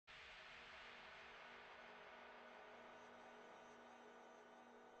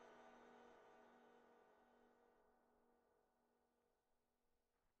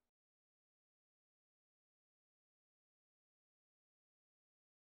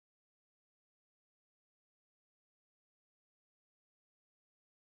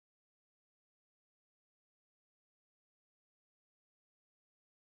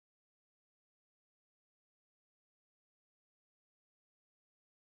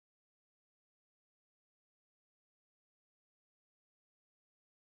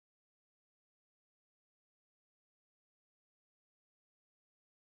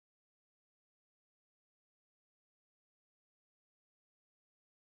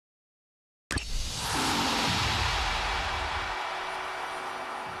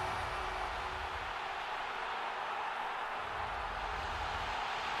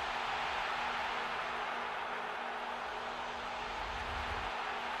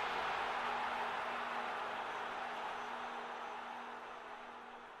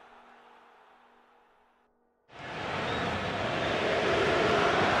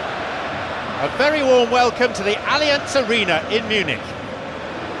A very warm welcome to the Allianz Arena in Munich.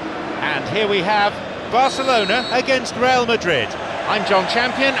 And here we have Barcelona against Real Madrid. I'm John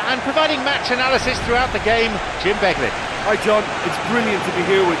Champion, and providing match analysis throughout the game, Jim Beglin. Hi John, it's brilliant to be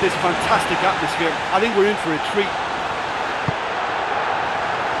here with this fantastic atmosphere. I think we're in for a treat.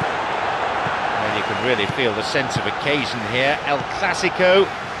 Well, you can really feel the sense of occasion here. El Clasico,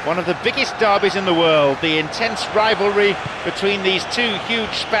 one of the biggest derbies in the world. The intense rivalry between these two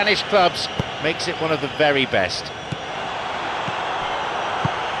huge Spanish clubs makes it one of the very best.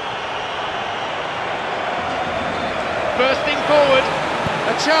 Bursting forward,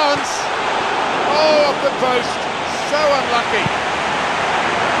 a chance. Oh, off the post, so unlucky.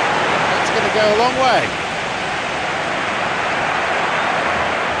 That's going to go a long way.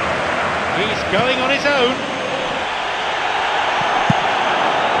 He's going on his own.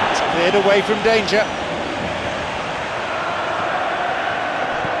 It's cleared away from danger.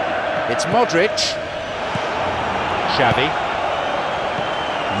 It's Modric. Xavi.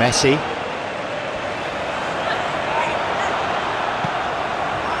 Messi.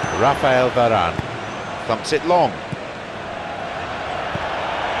 Rafael Varane thumps it long.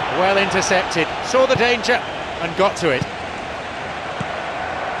 Well intercepted, saw the danger and got to it.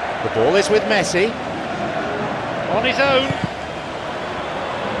 The ball is with Messi. On his own.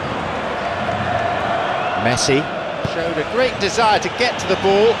 Messi showed a great desire to get to the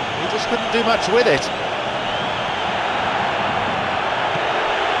ball, he just couldn't do much with it.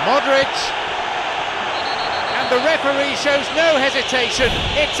 Modric. The referee shows no hesitation,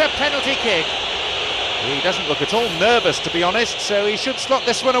 it's a penalty kick. He doesn't look at all nervous, to be honest, so he should slot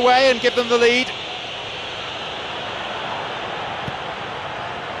this one away and give them the lead.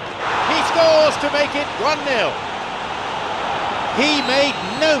 He scores to make it 1-0. He made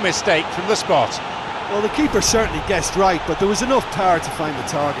no mistake from the spot. Well, the keeper certainly guessed right, but there was enough power to find the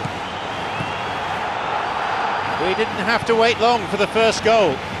target. We didn't have to wait long for the first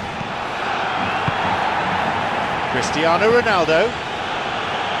goal. Cristiano Ronaldo.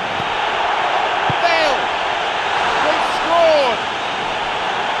 Bale! They've scored!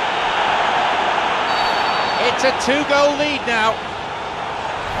 It's a two-goal lead now.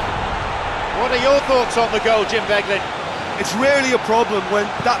 What are your thoughts on the goal, Jim Beglin? It's rarely a problem when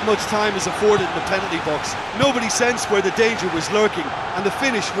that much time is afforded in the penalty box. Nobody sensed where the danger was lurking, and the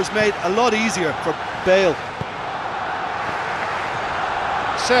finish was made a lot easier for Bale.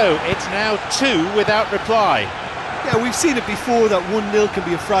 So, it's now 2 without reply. Yeah, we've seen it before that 1-0 can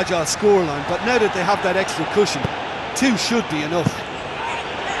be a fragile scoreline, but now that they have that extra cushion, 2 should be enough.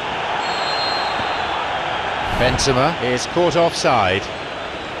 Benzema is caught offside.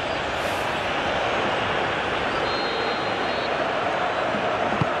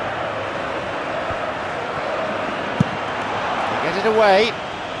 They get it away.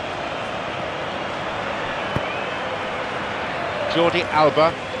 Jordi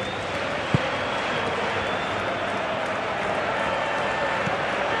Alba.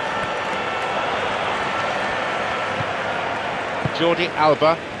 Jordi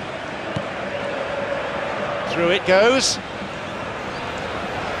Alba. Through it goes.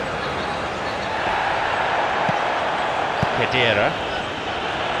 Pedera.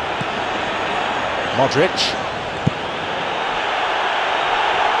 Modric.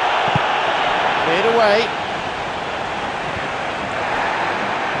 Cleared away.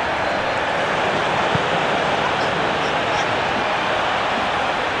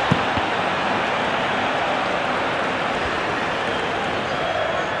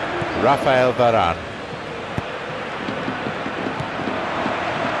 Rafael Varane.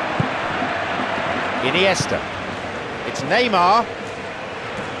 Iniesta. It's Neymar.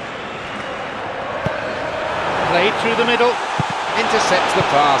 Played through the middle. Intercepts the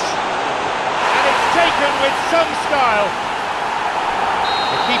pass. And it's taken with some style.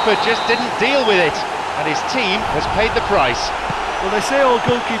 The keeper just didn't deal with it, and his team has paid the price. Well, they say all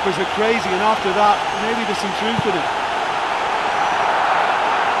goalkeepers are crazy, and after that, maybe there's some truth in it.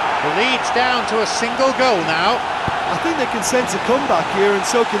 The lead's down to a single goal now. I think they can sense a comeback here, and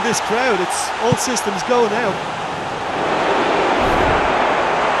so can this crowd. It's all systems go now.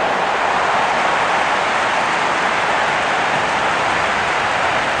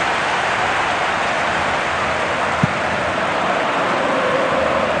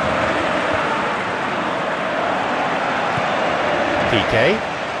 Piqué.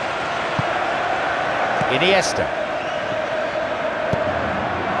 Iniesta.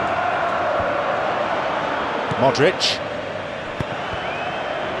 Modric.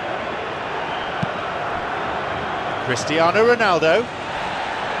 Cristiano Ronaldo.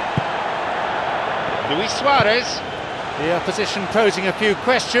 Luis Suarez. The opposition posing a few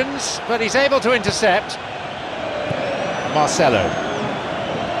questions, but he's able to intercept. Marcelo.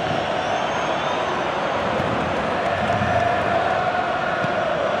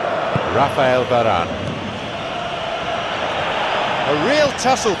 Rafael Varane. A real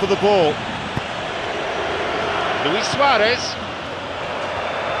tussle for the ball. Luis Suarez.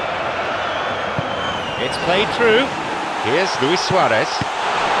 It's played through. Here's Luis Suarez.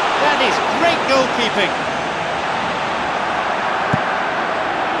 That is great goalkeeping.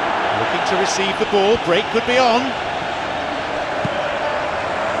 Looking to receive the ball, break could be on.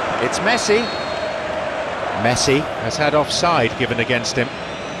 It's Messi. Messi has had offside given against him.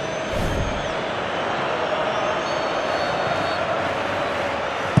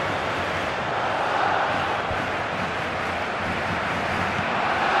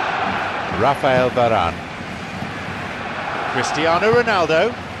 Rafael Varane. Cristiano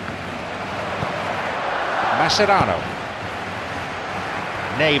Ronaldo. Mascherano.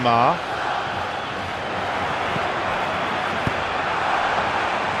 Neymar.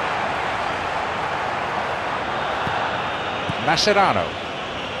 Mascherano.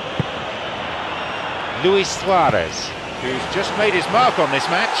 Luis Suarez, who's just made his mark on this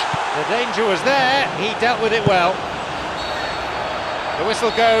match. The danger was there, he dealt with it well. The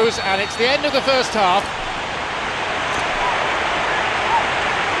whistle goes, and it's the end of the first half.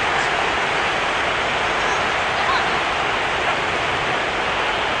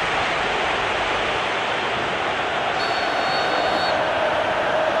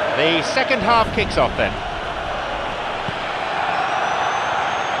 The second half kicks off then.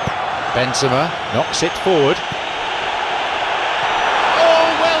 Benzema knocks it forward. Oh,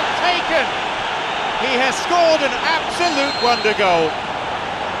 well taken! He has scored an absolute wonder goal.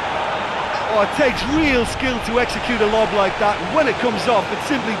 Oh, it takes real skill to execute a lob like that, and when it comes off, it's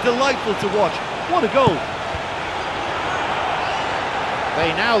simply delightful to watch. What a goal!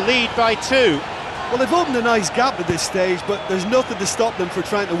 They now lead by 2. Well, they've opened a nice gap at this stage, but there's nothing to stop them from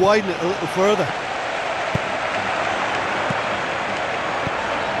trying to widen it a little further.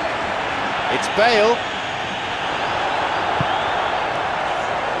 It's Bale.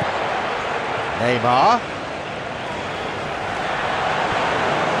 Neymar.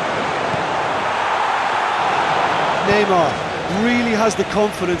 Neymar really has the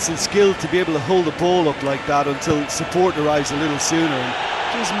confidence and skill to be able to hold the ball up like that until support arrives a little sooner. And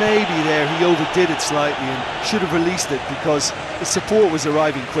just maybe there he overdid it slightly and should have released it because the support was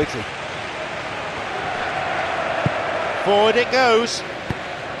arriving quickly. Forward it goes.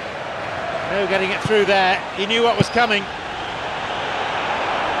 No getting it through there. He knew what was coming.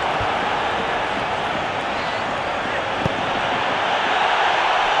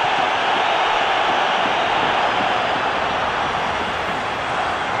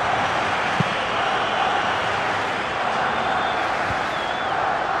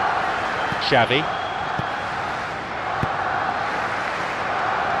 Xavi.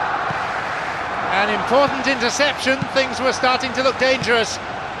 An important interception, things were starting to look dangerous.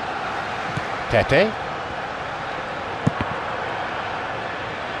 Pepe.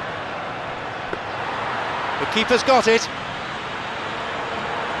 The keeper's got it.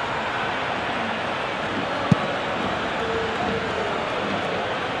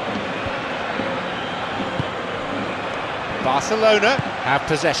 Barcelona have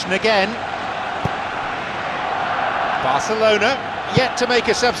possession again. Barcelona yet to make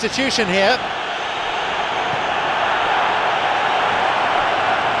a substitution here.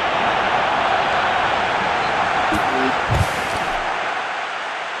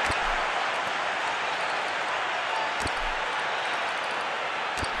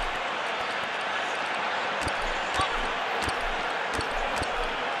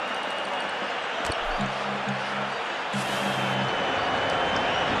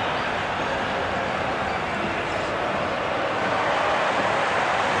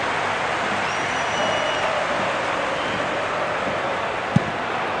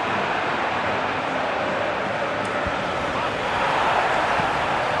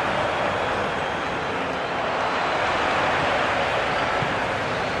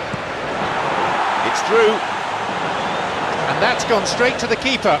 It's through, and that's gone straight to the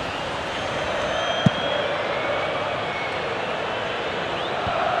keeper.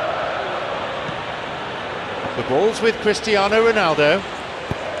 The ball's with Cristiano Ronaldo.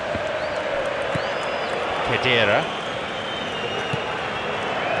 Khedira.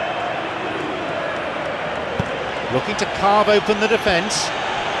 Looking to carve open the defence.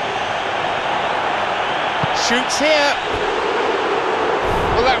 Shoots here.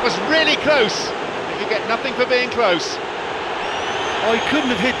 Well, that was really close. You get nothing for being close. Oh, he couldn't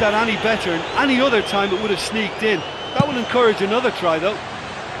have hit that any better, and any other time it would have sneaked in. That will encourage another try, though.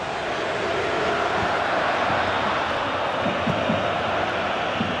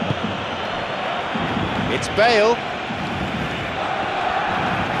 It's Bale.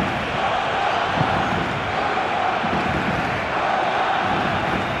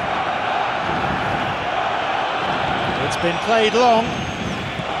 It's been played long.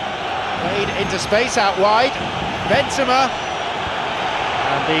 Played into space out wide. Benzema.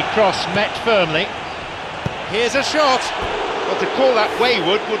 And the cross met firmly. Here's a shot. Well, to call that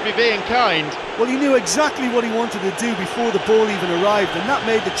wayward would be being kind. Well, he knew exactly what he wanted to do before the ball even arrived, and that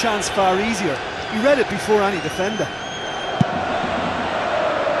made the chance far easier. He read it before any defender.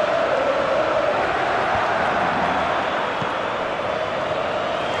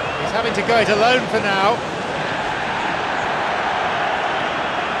 He's having to go it alone for now.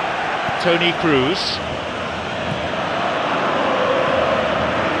 Toni Kroos.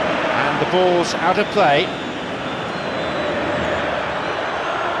 And the ball's out of play.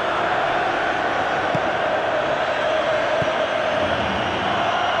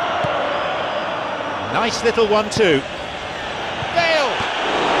 Nice little 1-2. Bale!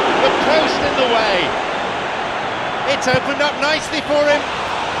 The post in the way. It's opened up nicely for him.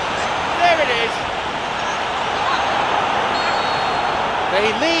 There it is. They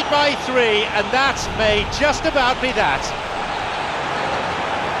lead by 3, and that may just about be that.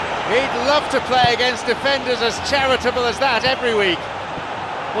 He'd love to play against defenders as charitable as that every week.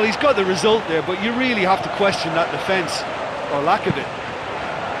 Well, he's got the result there, but you really have to question that defence, or lack of it.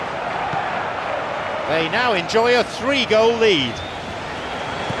 They now enjoy a 3-goal lead.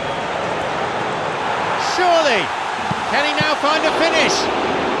 Surely! Can he now find a finish?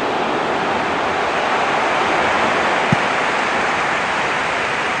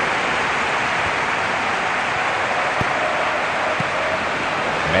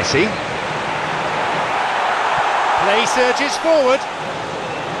 Messi. Play surges forward.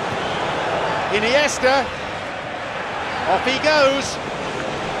 Iniesta. Off he goes.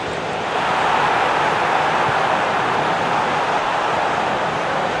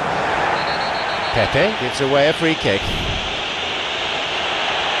 Pepe gives away a free kick.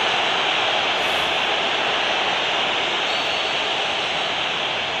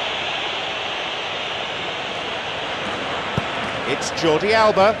 It's Jordi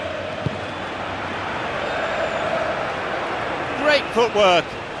Alba. Great footwork.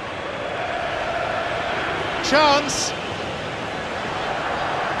 Chance.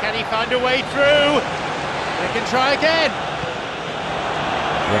 Can he find a way through? They can try again.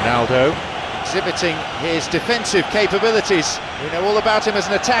 Ronaldo exhibiting his defensive capabilities. We know all about him as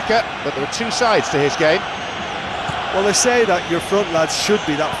an attacker, but there are two sides to his game. Well, they say that your front lads should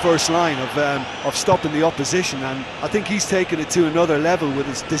be that first line of stopping the opposition, and I think he's taken it to another level with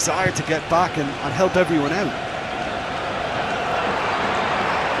his desire to get back and help everyone out.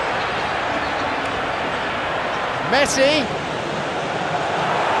 Messi.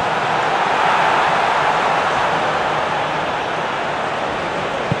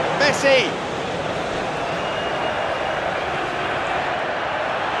 Messi.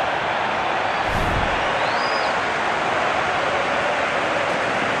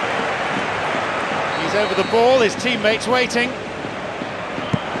 He's over the ball, his teammates waiting.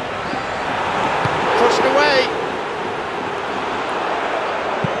 Pushed away.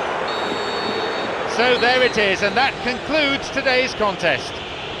 So there it is, and that concludes today's contest.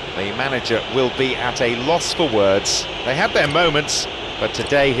 The manager will be at a loss for words. They had their moments, but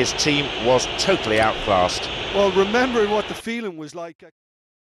today his team was totally outclassed. Well, remembering what the feeling was like